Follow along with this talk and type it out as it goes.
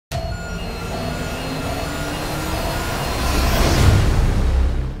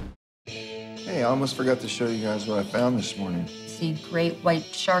Hey, I almost forgot to show you guys what I found this morning. See great white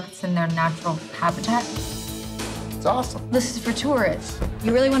sharks in their natural habitat. It's awesome. This is for tourists.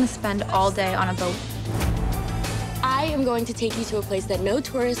 You really want to spend all day on a boat? I am going to take you to a place that no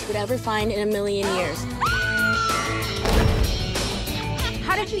tourist would ever find in a million years.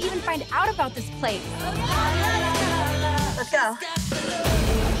 How did you even find out about this place? Let's go.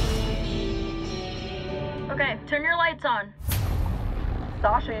 Okay, turn your lights on.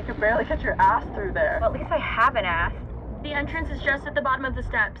 Sasha, you could barely get your ass through there. Well, at least I have an ass. The entrance is just at the bottom of the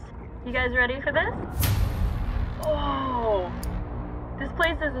steps. You guys ready for this? Oh, This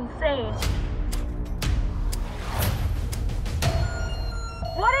place is insane.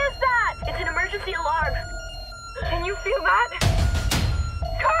 What is that? It's an emergency alarm. Can you feel that?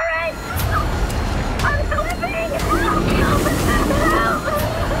 Courage! I'm slipping! Help!